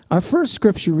Our first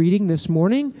scripture reading this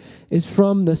morning is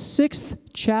from the 6th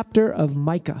chapter of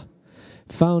Micah,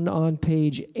 found on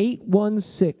page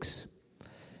 816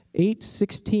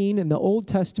 in the Old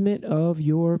Testament of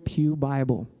your Pew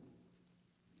Bible.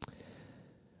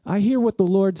 I hear what the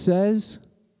Lord says.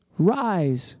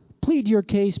 Rise, plead your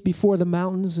case before the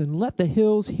mountains, and let the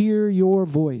hills hear your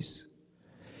voice.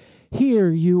 Hear,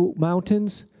 you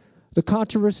mountains, the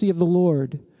controversy of the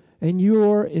Lord, and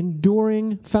your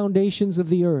enduring foundations of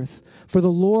the earth. For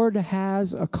the Lord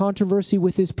has a controversy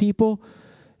with his people,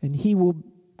 and he will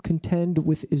contend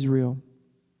with Israel.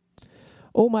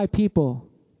 O my people,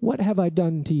 what have I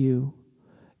done to you?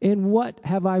 In what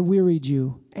have I wearied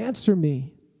you? Answer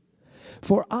me.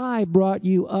 For I brought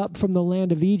you up from the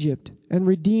land of Egypt, and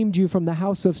redeemed you from the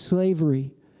house of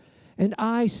slavery. And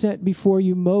I sent before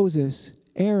you Moses,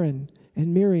 Aaron,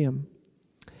 and Miriam.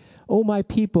 O my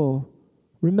people,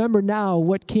 remember now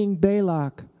what King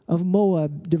Balak of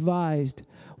Moab devised,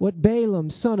 what Balaam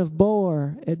son of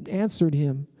Beor had answered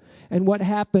him, and what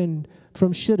happened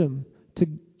from Shittim to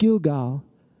Gilgal,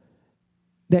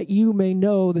 that you may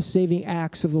know the saving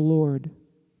acts of the Lord.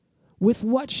 With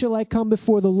what shall I come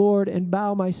before the Lord and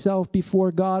bow myself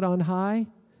before God on high?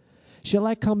 Shall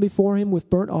I come before him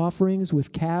with burnt offerings,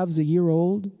 with calves a year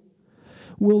old?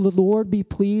 Will the Lord be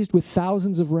pleased with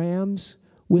thousands of rams,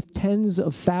 with tens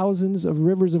of thousands of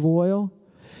rivers of oil?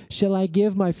 Shall I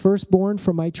give my firstborn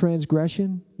for my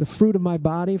transgression, the fruit of my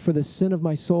body for the sin of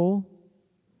my soul?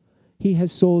 He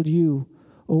has sold you,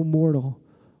 O mortal.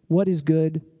 What is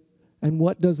good, and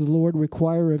what does the Lord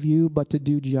require of you but to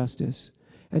do justice,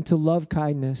 and to love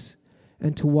kindness,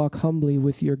 and to walk humbly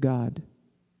with your God?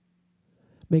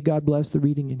 May God bless the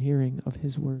reading and hearing of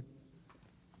his word.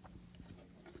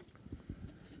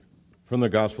 From the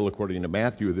Gospel according to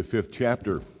Matthew, the 5th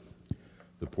chapter,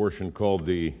 the portion called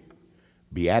the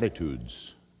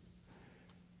Beatitudes.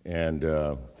 And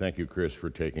thank you, Chris, for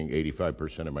taking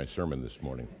 85% of my sermon this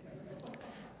morning.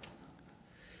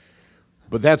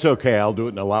 But that's okay. I'll do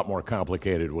it in a lot more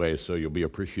complicated way, so you'll be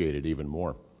appreciated even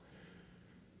more.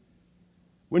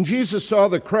 When Jesus saw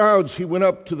the crowds, he went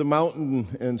up to the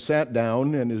mountain and sat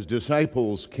down, and his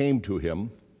disciples came to him.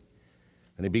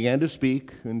 And he began to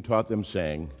speak and taught them,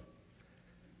 saying,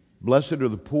 Blessed are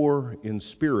the poor in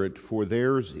spirit, for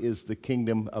theirs is the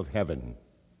kingdom of heaven.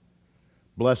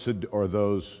 Blessed are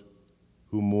those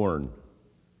who mourn,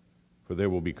 for they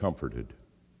will be comforted.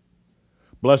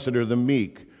 Blessed are the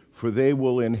meek, for they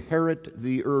will inherit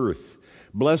the earth.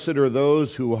 Blessed are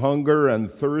those who hunger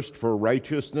and thirst for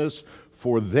righteousness,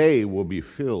 for they will be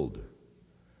filled.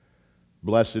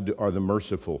 Blessed are the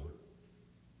merciful,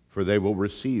 for they will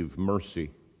receive mercy.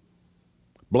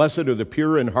 Blessed are the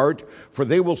pure in heart, for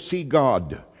they will see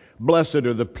God. Blessed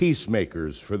are the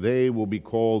peacemakers, for they will be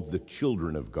called the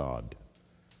children of God.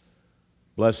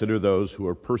 Blessed are those who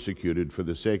are persecuted for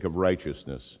the sake of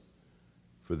righteousness,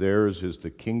 for theirs is the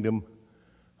kingdom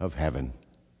of heaven.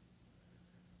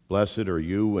 Blessed are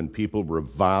you when people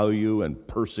revile you and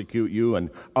persecute you and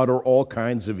utter all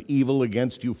kinds of evil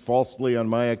against you falsely on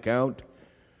my account.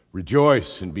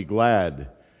 Rejoice and be glad,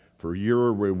 for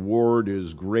your reward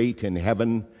is great in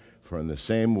heaven, for in the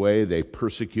same way they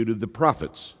persecuted the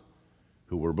prophets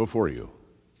who were before you.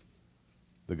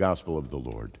 The Gospel of the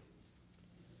Lord.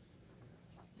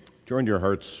 Join your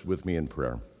hearts with me in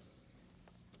prayer.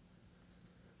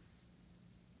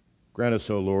 Grant us,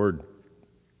 O Lord,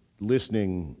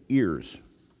 listening ears,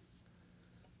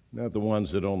 not the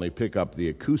ones that only pick up the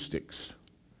acoustics,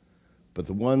 but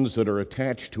the ones that are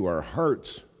attached to our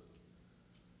hearts,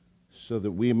 so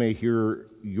that we may hear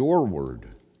your word,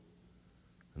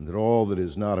 and that all that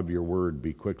is not of your word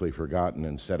be quickly forgotten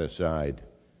and set aside,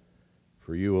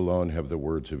 for you alone have the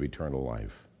words of eternal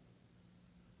life.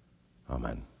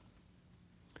 Amen.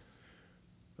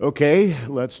 Okay,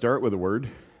 let's start with a word,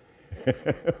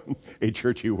 a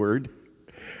churchy word.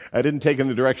 I didn't take in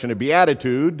the direction of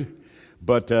beatitude,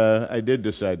 but I did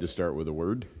decide to start with a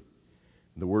word.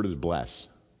 The word is bless.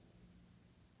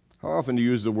 How often do you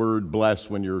use the word bless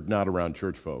when you're not around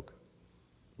church folk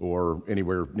or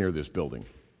anywhere near this building?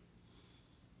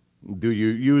 Do you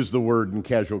use the word in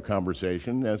casual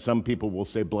conversation? Some people will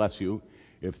say bless you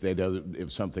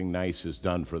if something nice is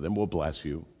done for them. We'll bless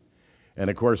you.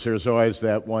 And of course, there's always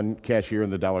that one cashier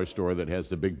in the dollar store that has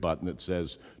the big button that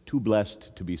says, too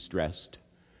blessed to be stressed.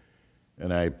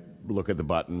 And I look at the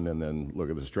button and then look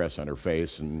at the stress on her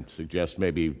face and suggest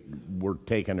maybe we're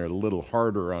taking it a little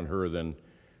harder on her than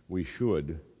we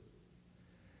should.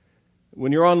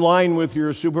 When you're online with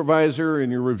your supervisor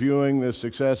and you're reviewing the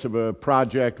success of a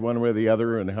project one way or the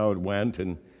other and how it went,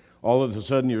 and all of a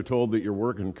sudden you're told that your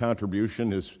work and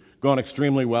contribution has gone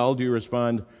extremely well, do you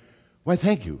respond, Why,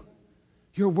 thank you.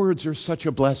 Your words are such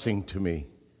a blessing to me.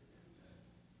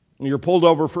 And you're pulled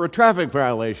over for a traffic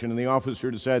violation, and the officer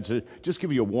decides to just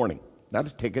give you a warning. Not a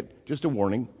ticket, just a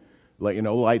warning. Let you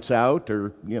know lights out, or,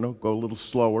 go a little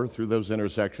slower through those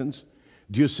intersections.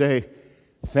 Do you say,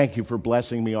 thank you for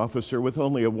blessing me, officer, with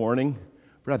only a warning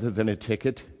rather than a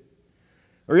ticket?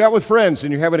 Or you're out with friends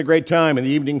and you're having a great time and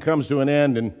the evening comes to an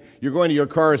end and you're going to your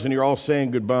cars and you're all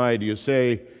saying goodbye. Do you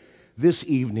say, this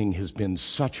evening has been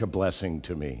such a blessing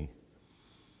to me?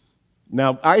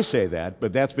 Now, I say that,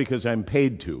 but that's because I'm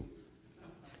paid to.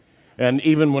 And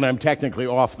even when I'm technically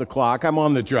off the clock, I'm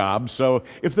on the job. So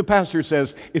if the pastor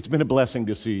says, it's been a blessing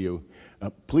to see you,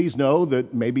 please know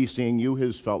that maybe seeing you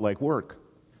has felt like work.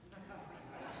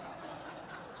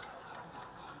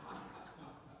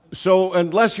 So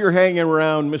unless you're hanging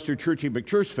around Mr. Churchy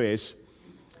McChurchface,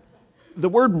 the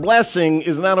word blessing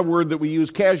is not a word that we use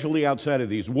casually outside of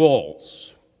these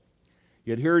walls.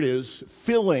 Yet here it is,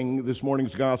 filling this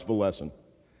morning's gospel lesson.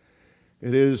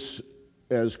 It is,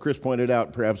 as Chris pointed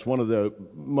out, perhaps one of the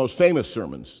most famous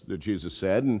sermons that Jesus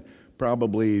said, and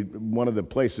probably one of the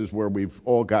places where we've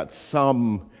all got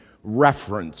some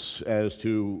reference as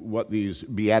to what these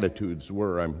Beatitudes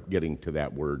were. I'm getting to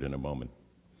that word in a moment.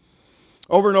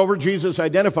 Over and over, Jesus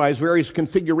identifies various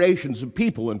configurations of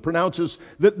people and pronounces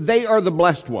that they are the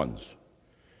blessed ones,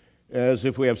 as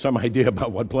if we have some idea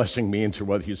about what blessing means or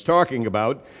what he's talking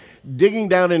about. Digging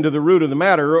down into the root of the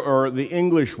matter, or the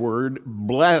English word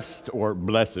blessed or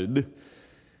blessed,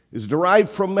 is derived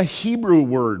from a Hebrew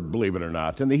word, believe it or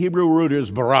not, and the Hebrew root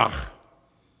is barach.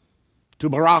 To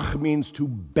barach means to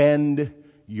bend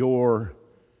your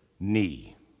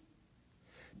knee.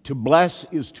 To bless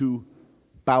is to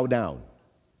bow down,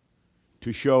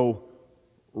 to show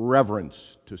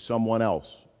reverence to someone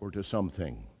else or to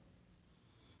something.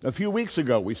 A few weeks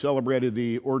ago, we celebrated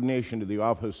the ordination to the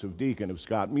office of deacon of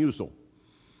Scott Musel.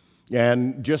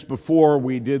 And just before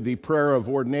we did the prayer of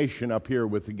ordination up here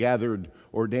with the gathered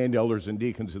ordained elders and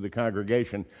deacons of the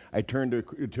congregation, I turned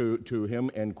to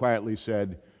him and quietly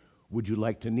said, would you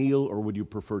like to kneel or would you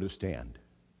prefer to stand?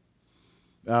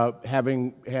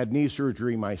 Having had knee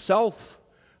surgery myself,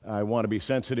 I want to be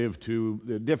sensitive to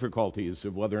the difficulties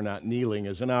of whether or not kneeling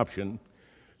is an option.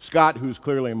 Scott, who's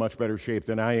clearly in much better shape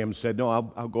than I am, said, no,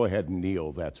 I'll go ahead and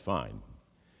kneel, that's fine.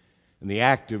 And the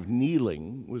act of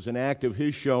kneeling was an act of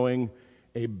his showing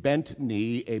a bent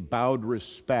knee, a bowed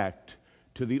respect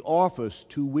to the office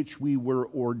to which we were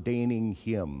ordaining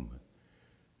him,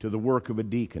 to the work of a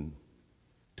deacon,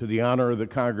 to the honor of the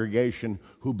congregation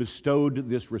who bestowed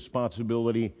this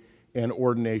responsibility and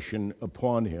ordination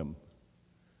upon him.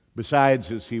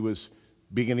 Besides, as he was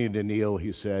beginning to kneel,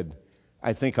 he said,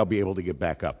 I think I'll be able to get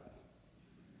back up.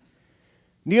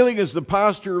 Kneeling is the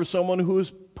posture of someone who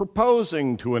is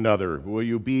proposing to another. Will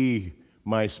you be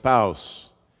my spouse?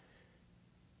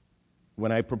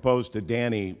 When I proposed to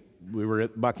Danny, we were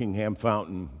at Buckingham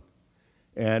Fountain,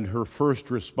 and her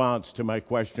first response to my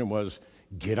question was,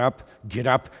 get up, get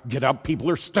up, get up, people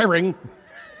are staring.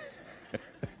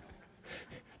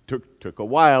 Took a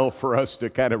while for us to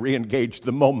kind of re-engage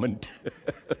the moment.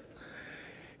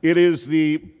 It is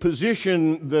the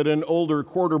position that an older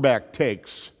quarterback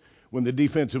takes when the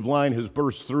defensive line has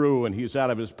burst through and he's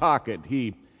out of his pocket.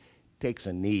 He takes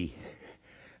a knee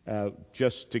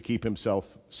just to keep himself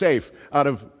safe, out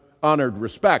of honored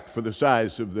respect for the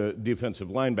size of the defensive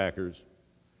linebackers.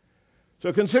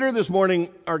 So consider this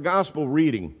morning our gospel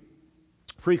reading,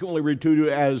 frequently referred to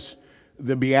as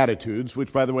the Beatitudes,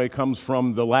 which, by the way, comes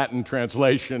from the Latin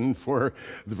translation from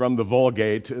the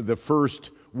Vulgate. The first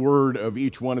word of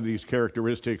each one of these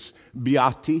characteristics,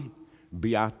 beati,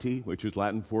 which is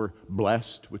Latin for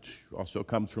blessed, which also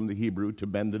comes from the Hebrew, to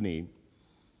bend the knee.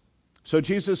 So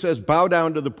Jesus says, bow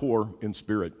down to the poor in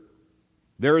spirit.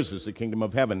 Theirs is the kingdom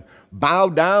of heaven. Bow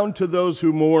down to those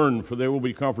who mourn, for they will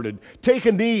be comforted. Take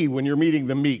a knee when you're meeting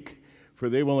the meek, for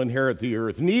they will inherit the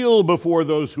earth. Kneel before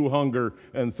those who hunger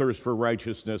and thirst for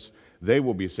righteousness. They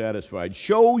will be satisfied.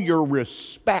 Show your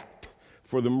respect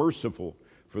for the merciful,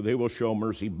 for they will show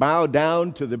mercy. Bow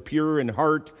down to the pure in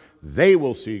heart. They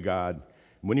will see God.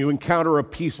 When you encounter a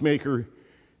peacemaker,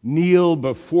 kneel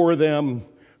before them,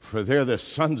 for they're the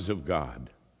sons of God.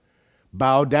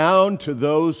 Bow down to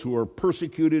those who are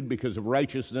persecuted because of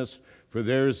righteousness, for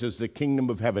theirs is the kingdom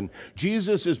of heaven.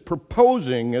 Jesus is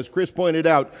proposing, as Chris pointed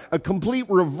out, a complete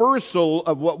reversal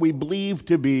of what we believe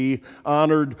to be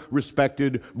honored,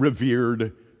 respected,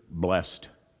 revered, blessed.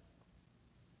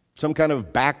 Some kind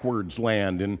of backwards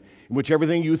land in which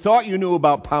everything you thought you knew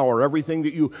about power, everything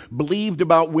that you believed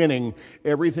about winning,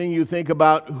 everything you think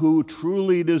about who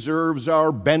truly deserves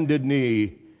our bended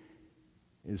knee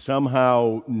is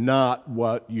somehow not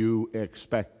what you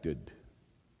expected.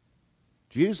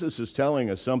 Jesus is telling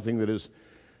us something that is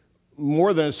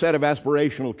more than a set of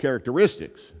aspirational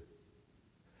characteristics.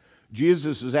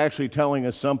 Jesus is actually telling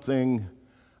us something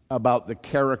about the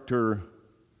character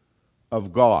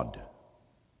of God.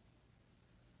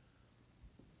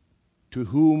 To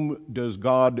whom does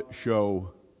God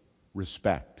show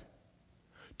respect?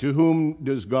 To whom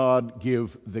does God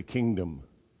give the kingdom?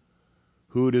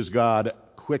 Who does God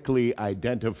quickly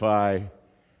identify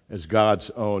as God's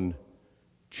own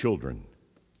children?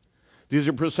 These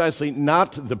are precisely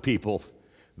not the people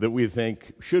that we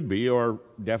think should be or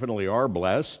definitely are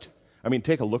blessed. I mean,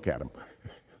 take a look at them.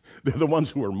 They're the ones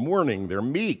who are mourning. They're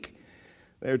meek.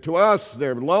 To us,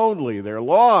 they're lonely. They're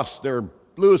lost. They're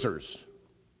losers.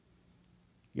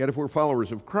 Yet if we're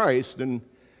followers of Christ, then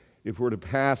if we're to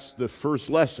pass the first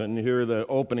lesson, hear the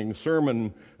opening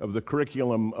sermon of the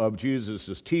curriculum of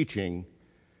Jesus' teaching,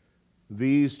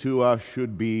 these to us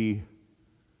should be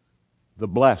the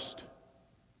blessed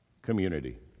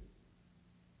community.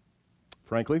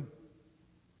 Frankly,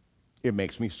 it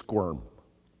makes me squirm.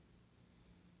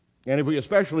 And if we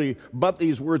especially butt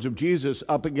these words of Jesus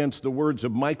up against the words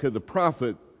of Micah the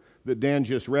prophet that Dan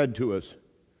just read to us,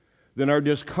 then our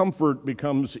discomfort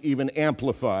becomes even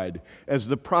amplified. As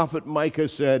the prophet Micah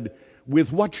said,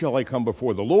 "With what shall I come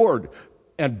before the Lord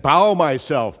and bow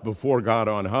myself before God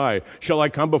on high? Shall I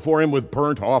come before him with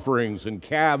burnt offerings and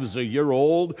calves a year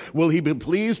old? Will he be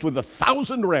pleased with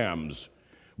 1,000 rams,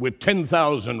 with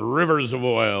 10,000 rivers of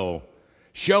oil?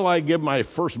 Shall I give my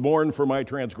firstborn for my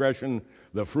transgression,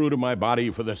 the fruit of my body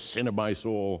for the sin of my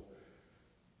soul?"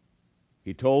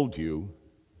 He told you,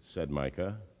 said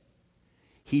Micah,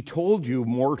 he told you,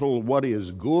 mortal, what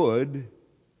is good.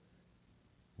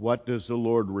 What does the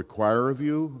Lord require of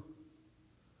you?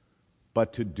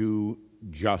 But to do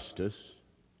justice,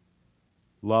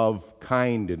 love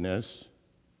kindness,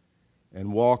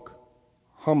 and walk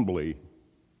humbly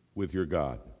with your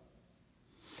God.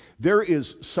 There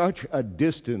is such a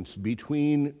distance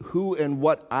between who and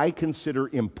what I consider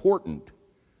important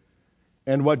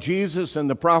and what Jesus and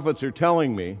the prophets are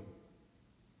telling me.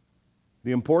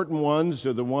 The important ones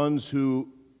are the ones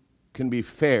who can be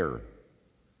fair,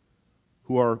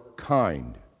 who are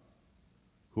kind,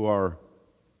 who are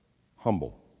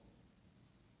humble.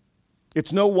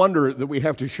 It's no wonder that we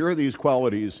have to share these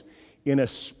qualities in a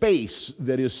space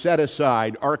that is set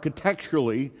aside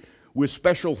architecturally with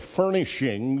special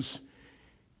furnishings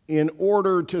in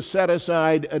order to set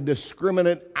aside a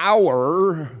discriminate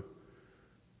hour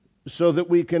so that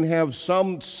we can have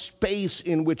some space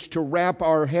in which to wrap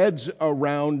our heads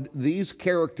around these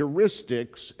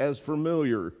characteristics as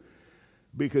familiar.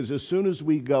 Because as soon as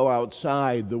we go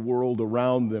outside, the world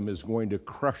around them is going to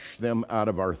crush them out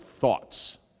of our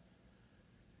thoughts.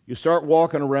 You start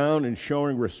walking around and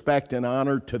showing respect and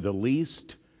honor to the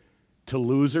least, to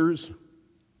losers,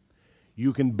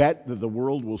 you can bet that the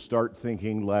world will start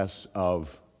thinking less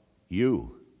of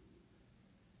you.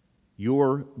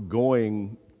 You're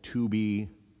going to be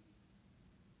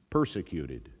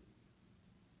persecuted.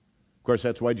 Of course,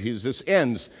 that's why Jesus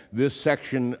ends this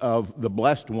section of the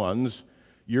blessed ones.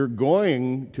 You're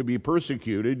going to be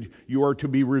persecuted. You are to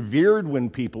be revered when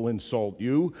people insult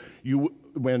you,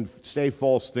 when say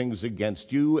false things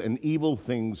against you and evil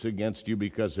things against you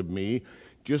because of me.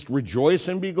 Just rejoice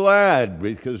and be glad,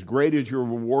 because great is your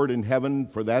reward in heaven,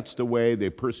 for that's the way they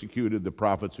persecuted the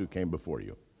prophets who came before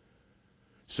you.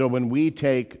 So when we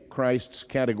take Christ's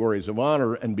categories of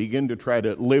honor and begin to try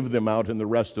to live them out in the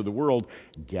rest of the world,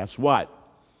 guess what?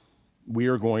 We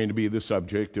are going to be the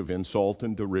subject of insult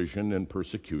and derision and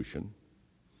persecution.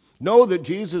 Know that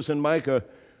Jesus and Micah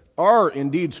are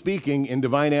indeed speaking in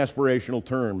divine aspirational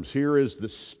terms. Here is the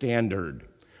standard: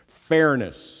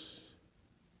 fairness,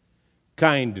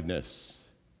 kindness,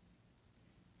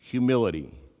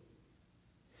 humility.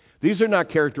 These are not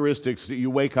characteristics that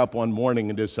you wake up one morning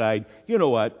and decide, you know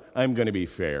what, I'm going to be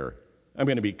fair, I'm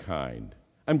going to be kind,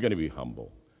 I'm going to be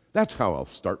humble. That's how I'll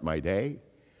start my day.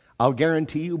 I'll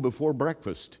guarantee you before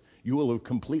breakfast, you will have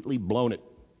completely blown it.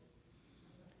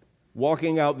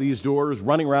 Walking out these doors,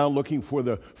 running around looking for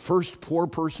the first poor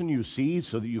person you see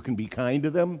so that you can be kind to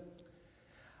them.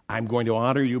 I'm going to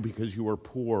honor you because you are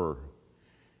poor.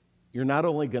 You're not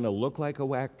only going to look like a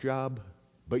whack job,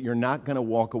 but you're not going to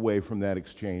walk away from that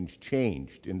exchange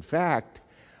changed. In fact,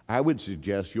 I would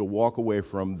suggest you'll walk away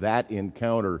from that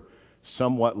encounter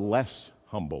somewhat less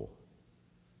humble.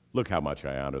 Look how much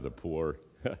I honor the poor.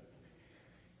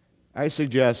 I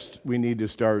suggest we need to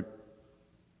start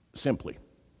simply,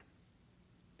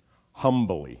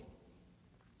 humbly.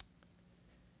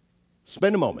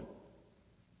 Spend a moment.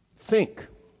 Think.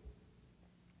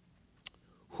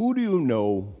 Who do you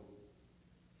know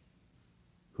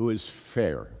who is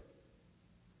fair?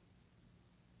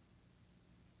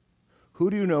 Who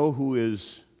do you know who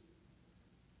is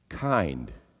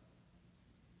kind?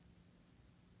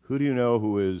 Who do you know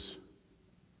who is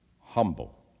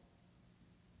humble?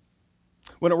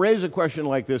 When I raise a question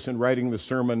like this in writing the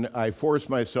sermon, I force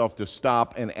myself to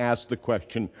stop and ask the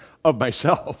question of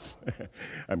myself.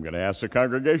 I'm going to ask the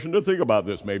congregation to think about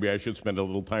this. Maybe I should spend a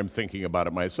little time thinking about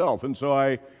it myself. And so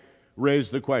I raise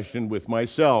the question with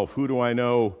myself. Who do I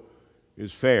know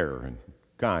is fair and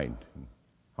kind and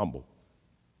humble?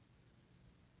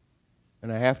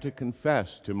 And I have to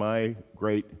confess, to my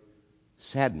great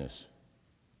sadness,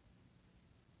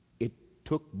 it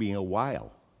took me a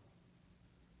while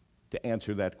to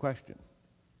answer that question.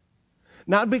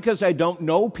 Not because I don't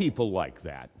know people like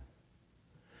that,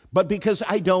 but because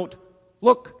I don't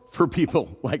look for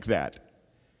people like that.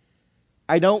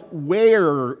 I don't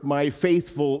wear my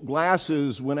faithful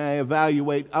glasses when I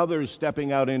evaluate others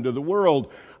stepping out into the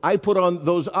world. I put on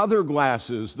those other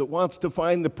glasses that wants to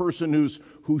find the person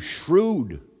who's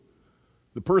shrewd,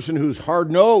 the person who's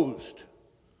hard-nosed,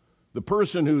 the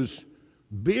person who's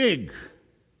big.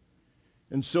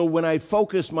 And so when I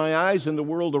focus my eyes in the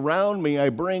world around me, I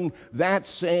bring that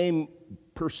same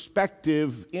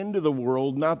perspective into the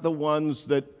world, not the ones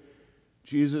that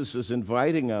Jesus is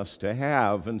inviting us to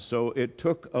have. And so it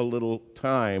took a little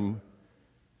time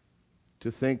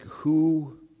to think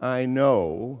who I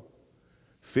know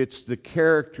fits the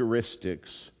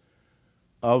characteristics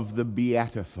of the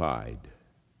beatified.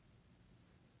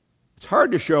 It's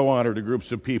hard to show honor to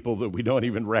groups of people that we don't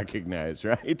even recognize,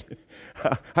 right?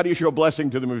 How do you show blessing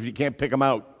to them if you can't pick them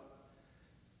out?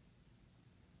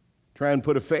 Try and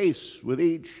put a face with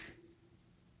each.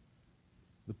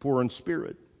 The poor in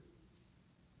spirit,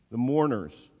 the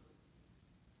mourners,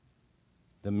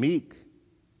 the meek,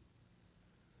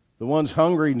 the ones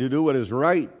hungry to do what is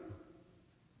right,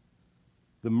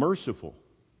 the merciful,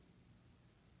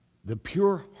 the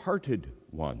pure-hearted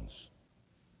ones,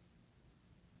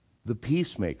 the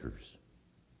peacemakers.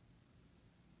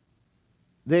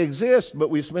 They exist, but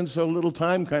we spend so little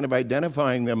time kind of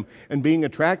identifying them and being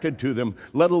attracted to them,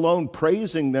 let alone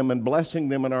praising them and blessing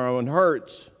them in our own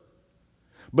hearts.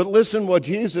 But listen what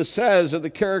Jesus says of the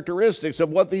characteristics of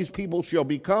what these people shall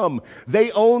become.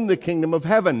 They own the kingdom of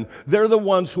heaven. They're the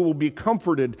ones who will be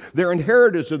comforted. They're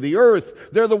inheritors of the earth.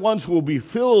 They're the ones who will be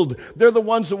filled. They're the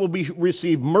ones that will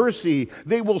receive mercy.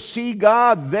 They will see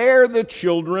God. They're the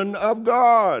children of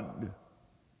God.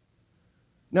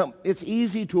 Now, it's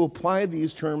easy to apply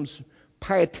these terms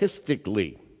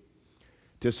pietistically,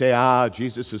 to say,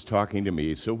 Jesus is talking to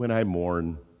me, so when I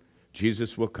mourn,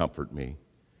 Jesus will comfort me.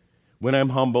 When I'm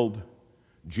humbled,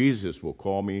 Jesus will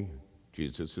call me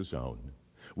Jesus' own.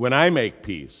 When I make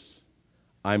peace,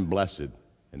 I'm blessed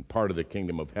and part of the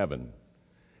kingdom of heaven.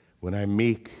 When I'm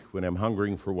meek, when I'm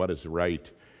hungering for what is right,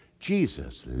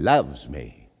 Jesus loves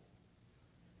me.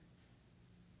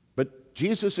 But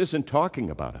Jesus isn't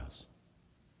talking about us.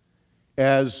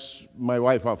 As my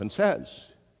wife often says,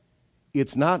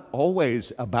 it's not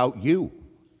always about you.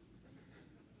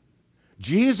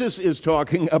 Jesus is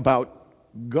talking about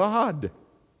God,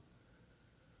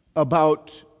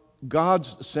 about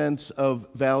God's sense of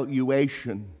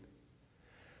valuation,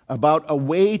 about a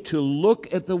way to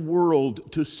look at the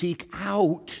world, to seek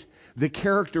out the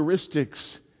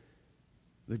characteristics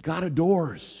that God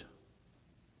adores.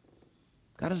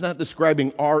 God is not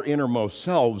describing our innermost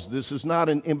selves. This is not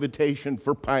an invitation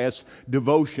for pious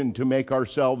devotion to make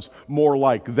ourselves more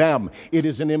like them. It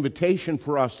is an invitation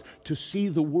for us to see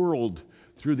the world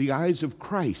through the eyes of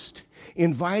Christ,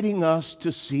 inviting us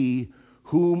to see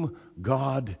whom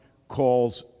God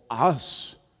calls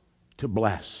us to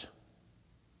bless.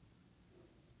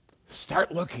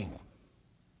 Start looking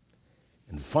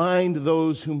and find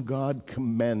those whom God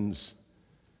commends,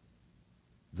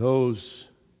 those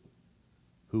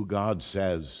who God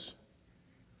says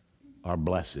are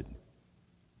blessed.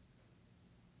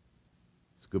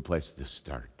 It's a good place to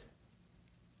start.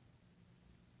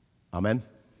 Amen.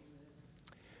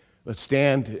 Let's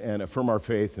stand and affirm our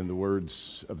faith in the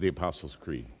words of the Apostles'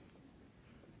 Creed.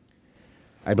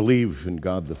 I believe in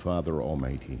God the Father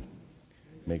Almighty,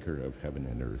 maker of heaven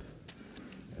and earth,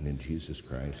 and in Jesus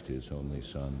Christ, his only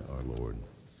Son, our Lord,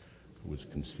 who was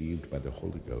conceived by the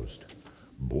Holy Ghost,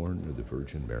 born of the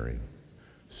Virgin Mary,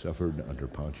 suffered under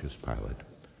Pontius Pilate,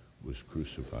 was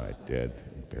crucified, dead,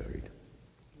 and buried.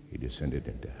 He descended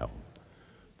into hell.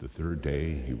 The third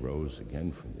day he rose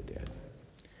again from the dead.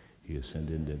 He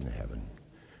ascended into heaven,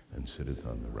 and sitteth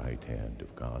on the right hand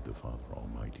of God the Father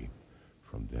Almighty.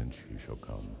 From thence he shall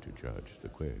come to judge the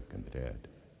quick and the dead.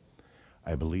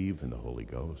 I believe in the Holy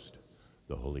Ghost,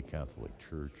 the Holy Catholic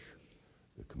Church,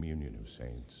 the communion of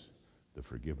saints, the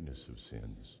forgiveness of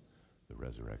sins, the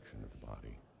resurrection of the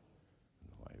body, and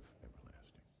the life everlasting.